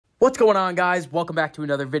What's going on, guys? Welcome back to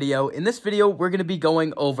another video. In this video, we're going to be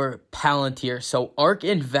going over Palantir. So ARK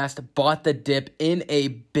Invest bought the dip in a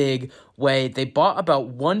big way. They bought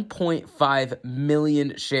about 1.5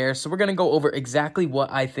 million shares. So we're going to go over exactly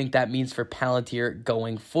what I think that means for Palantir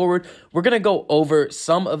going forward. We're going to go over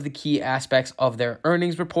some of the key aspects of their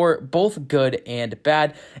earnings report, both good and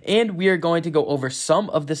bad. And we are going to go over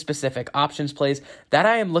some of the specific options plays that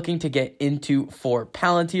I am looking to get into for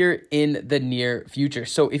Palantir in the near future.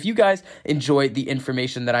 So if you guys enjoy the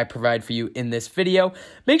information that I provide for you in this video,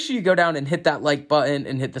 make sure you go down and hit that like button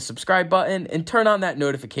and hit the subscribe button and turn on that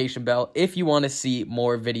notification bell if you want to see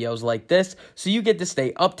more videos like this, so you get to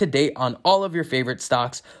stay up to date on all of your favorite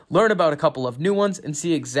stocks, learn about a couple of new ones, and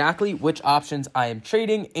see exactly which options I am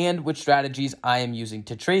trading and which strategies I am using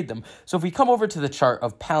to trade them. So if we come over to the chart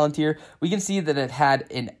of Palantir, we can see that it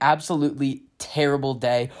had an absolutely terrible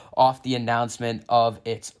day off the announcement of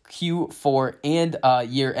its Q4 and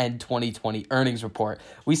year-end 2020 earnings report.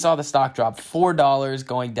 We saw the stock drop $4,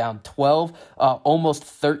 going down 12, almost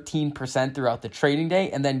 13% throughout the trading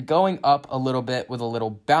day, and then going up a little bit with a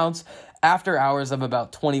little bounce after hours of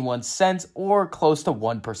about 21 cents or close to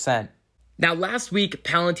 1%. Now, last week,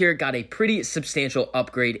 Palantir got a pretty substantial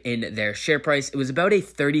upgrade in their share price. It was about a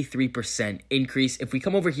 33% increase. If we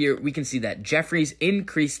come over here, we can see that Jefferies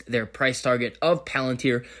increased their price target of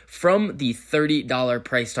Palantir from the $30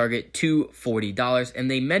 price target to $40, and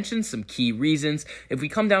they mentioned some key reasons. If we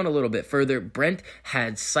come down a little bit further, Brent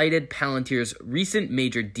had cited Palantir's recent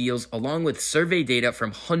major deals along with survey data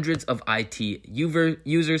from hundreds of IT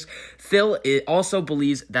users. Phil also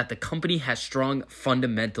believes that the company has strong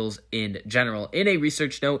fundamentals in general. In a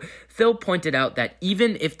research note, Phil pointed out that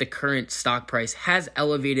even if the current stock price has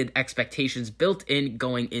elevated expectations built in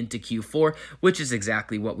going into Q4, which is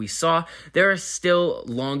exactly what we saw, there are still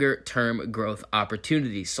longer-term growth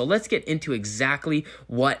opportunities. So let's get into exactly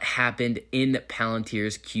what happened in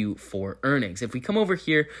Palantir's Q4 earnings. If we come over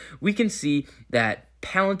here, we can see that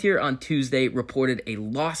Palantir on Tuesday reported a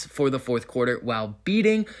loss for the fourth quarter while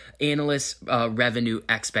beating analysts' revenue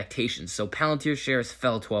expectations. So Palantir shares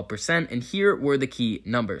fell 12%, and here were the key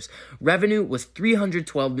numbers. Revenue was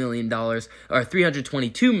 $322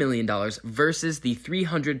 million versus the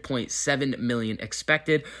 $300.7 million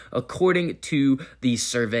expected, according to the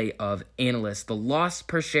survey of analysts. The loss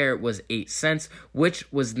per share was 8 cents,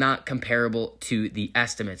 which was not comparable to the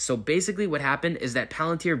estimates. So basically what happened is that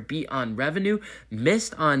Palantir beat on revenue, missed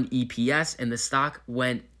on EPS, and the stock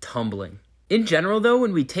went tumbling. In general, though,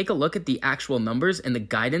 when we take a look at the actual numbers and the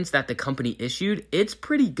guidance that the company issued, it's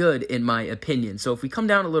pretty good in my opinion. So if we come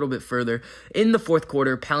down a little bit further, in the fourth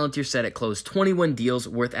quarter, Palantir said it closed 21 deals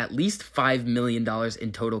worth at least $5 million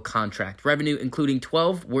in total contract revenue, including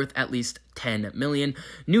 12 worth at least $10 million.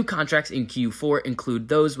 New contracts in Q4 include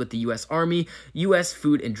those with the U.S. Army, U.S.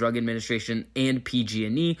 Food and Drug Administration, and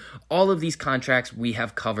PG&E. All of these contracts we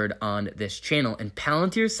have covered on this channel, and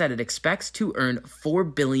Palantir said it expects to earn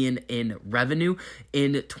 $4 billion in revenue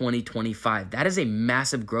in 2025. That is a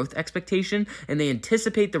massive growth expectation, and they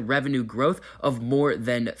anticipate the revenue growth of more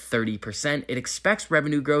than 30%. It expects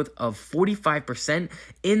revenue growth of 45%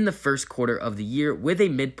 in the first quarter of the year, with a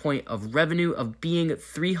midpoint of revenue of being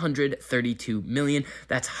 $332 million.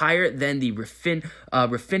 That's higher than the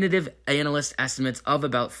Refinitiv analyst estimates of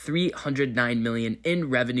about $309 million in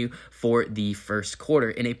revenue for the first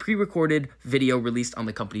quarter. In a pre-recorded video released on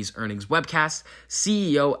the company's earnings webcast,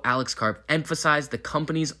 CEO Alex Karp emphasized the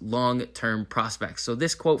company's long-term prospects. So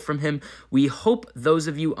this quote from him: "We hope those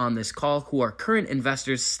of you on this call who are current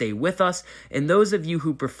investors stay with us, and those of you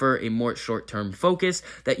who prefer a more short-term focus,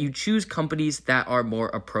 that you choose companies that are more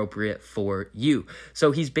appropriate for you."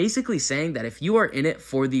 So he's basically saying that if you are in it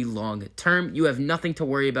for the long term, you have nothing to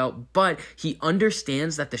worry about, but he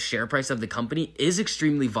understands that the share price of the company is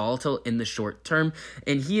extremely volatile in the short term,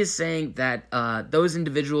 and he is saying that those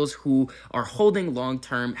individuals who are holding long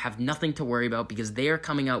term have nothing to worry about because they are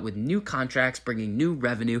coming out with new contracts, bringing new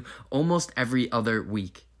revenue almost every other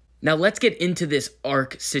week. Now let's get into this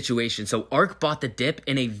ARK situation. So ARK bought the dip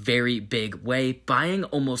in a very big way, buying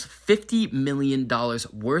almost $50 million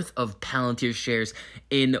worth of Palantir shares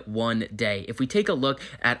in one day. If we take a look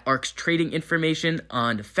at ARK's trading information,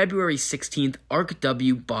 on February 16th,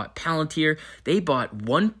 ARKW bought Palantir. They bought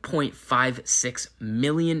 1.56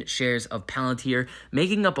 million shares of Palantir,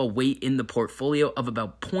 making up a weight in the portfolio of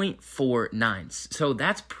about 0.49. So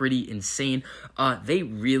that's pretty insane. They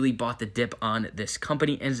really bought the dip on this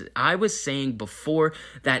company, and I was saying before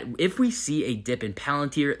that if we see a dip in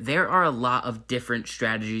Palantir, there are a lot of different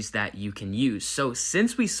strategies that you can use. So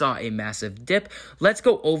since we saw a massive dip, let's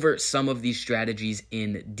go over some of these strategies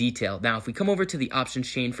in detail. Now, if we come over to the options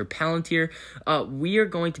chain for Palantir, we are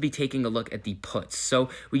going to be taking a look at the puts. So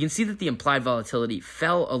we can see that the implied volatility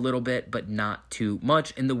fell a little bit, but not too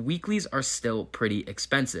much, and the weeklies are still pretty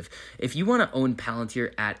expensive. If you want to own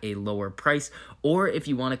Palantir at a lower price, or if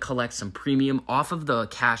you want to collect some premium off of the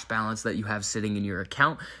cash balance that you have sitting in your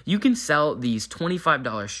account, you can sell these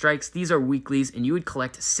 $25 strikes. These are weeklies, and you would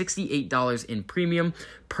collect $68 in premium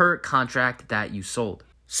per contract that you sold.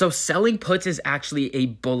 So selling puts is actually a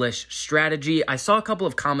bullish strategy. I saw a couple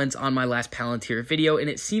of comments on my last Palantir video, and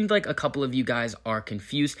it seemed like a couple of you guys are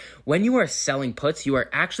confused. When you are selling puts, you are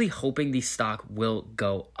actually hoping the stock will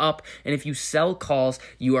go up. And if you sell calls,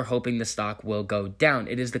 you are hoping the stock will go down.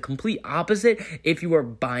 It is the complete opposite if you are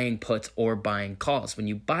buying puts or buying calls. When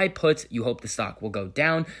you buy puts, you hope the stock will go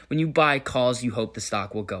down. When you buy calls, you hope the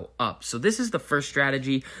stock will go up. So this is the first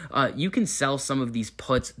strategy. You can sell some of these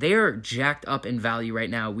puts. They are jacked up in value right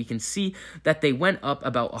now. We can see that they went up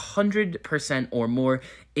about 100% or more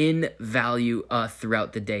in value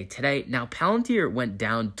throughout the day today. Now, Palantir went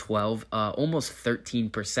down 12, almost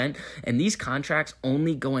 13%, and these contracts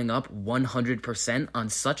only going up 100% on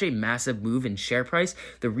such a massive move in share price.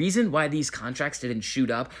 The reason why these contracts didn't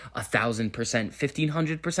shoot up 1,000%,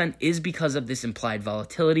 1,500% is because of this implied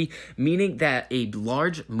volatility, meaning that a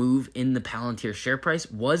large move in the Palantir share price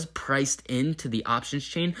was priced into the options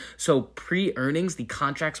chain. So pre-earnings, the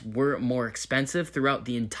contracts were more expensive throughout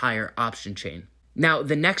the entire option chain. Now,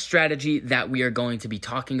 the next strategy that we are going to be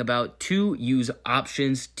talking about to use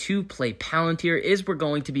options to play Palantir is we're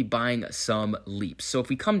going to be buying some leaps. So if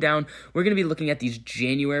we come down, we're going to be looking at these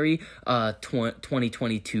January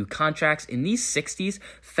 2022 contracts. In these 60s,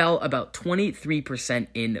 fell about 23%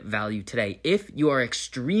 in value today. If you are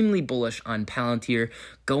extremely bullish on Palantir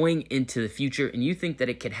going into the future and you think that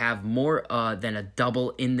it could have more than a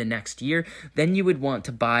double in the next year, then you would want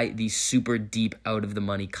to buy these super deep out of the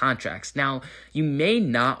money contracts. Now, you may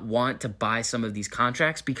not want to buy some of these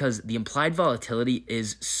contracts because the implied volatility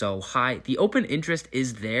is so high. The open interest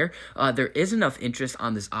is there. There is enough interest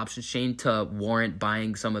on this options chain to warrant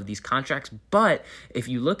buying some of these contracts. But if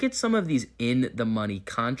you look at some of these in the money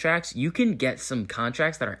contracts, you can get some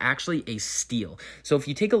contracts that are actually a steal. So if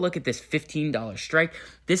you take a look at this $15 strike,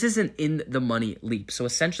 this is an in the money leap. So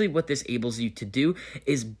essentially what this enables you to do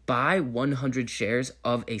is buy 100 shares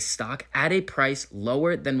of a stock at a price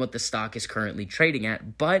lower than what the stock is currently trading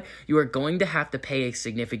at, but you are going to have to pay a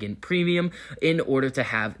significant premium in order to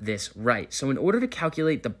have this right. So in order to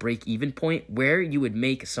calculate the break-even point where you would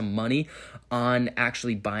make some money on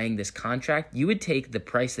actually buying this contract, you would take the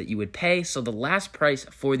price that you would pay. So the last price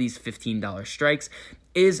for these $15 strikes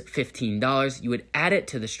is $15. You would add it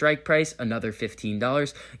to the strike price, another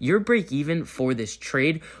 $15. Your break even for this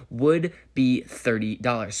trade would be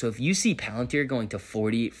 $30. So if you see Palantir going to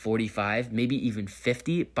 40, 45, maybe even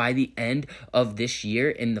 50 by the end of this year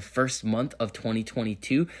in the first month of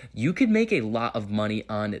 2022, you could make a lot of money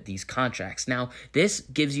on these contracts. Now, this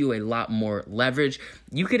gives you a lot more leverage.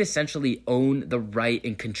 You could essentially own the right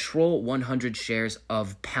and control 100 shares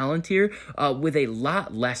of Palantir with a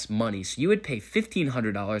lot less money. So you would pay $1,500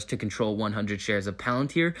 to control 100 shares of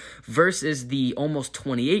Palantir versus the almost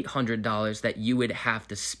 $2,800 that you would have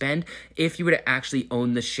to spend if you were to actually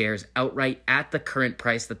own the shares outright at the current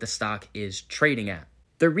price that the stock is trading at.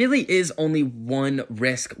 There really is only one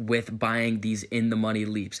risk with buying these in the money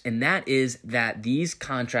leaps, and that is that these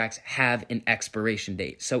contracts have an expiration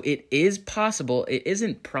date. So it is possible, it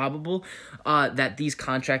isn't probable that these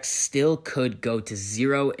contracts still could go to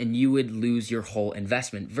zero and you would lose your whole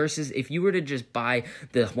investment, versus if you were to just buy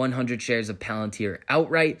the 100 shares of Palantir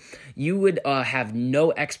outright, you would have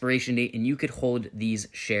no expiration date and you could hold these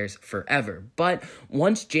shares forever. But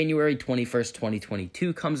once January 21st,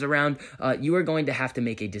 2022 comes around, you are going to have to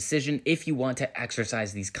make a decision if you want to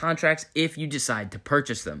exercise these contracts if you decide to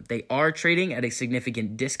purchase them. They are trading at a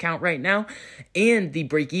significant discount right now, and the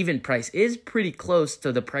break-even price is pretty close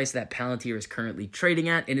to the price that Palantir is currently trading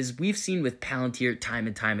at. And as we've seen with Palantir time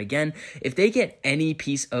and time again, if they get any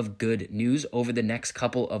piece of good news over the next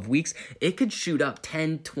couple of weeks, it could shoot up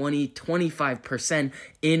 10, 20, 25%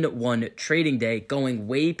 in one trading day, going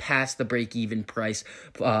way past the break-even price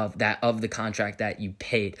of the contract that you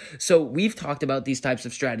paid. So we've talked about these types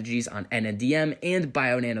of strategies on NNDM and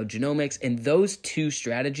Bionanogenomics, and those two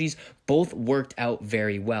strategies both worked out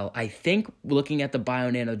very well. I think looking at the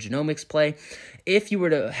Bionanogenomics play, if you were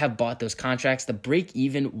to have bought those contracts, the break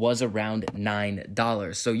even was around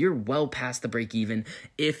 $9. So you're well past the break even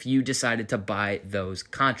if you decided to buy those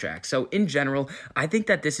contracts. So in general, I think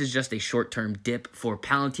that this is just a short-term dip for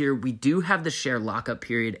Palantir. We do have the share lockup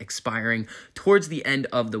period expiring towards the end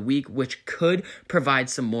of the week, which could provide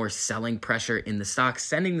some more selling pressure in the stock,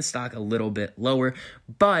 sending the stock a little bit lower.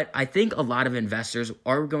 But I think a lot of investors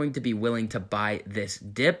are going to be willing to buy this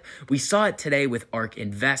dip. We saw it today with ARK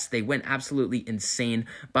Invest. They went absolutely insane,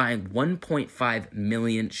 buying 1.5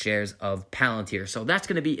 million shares of Palantir. So that's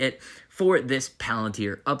going to be it for this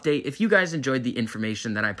Palantir update. If you guys enjoyed the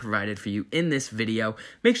information that I provided for you in this video,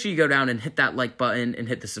 make sure you go down and hit that like button and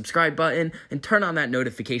hit the subscribe button and turn on that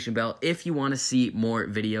notification bell if you want to see more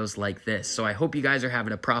videos like this. So I hope you guys are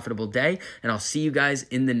having a profitable day, and I'll see you guys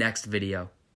in the next video.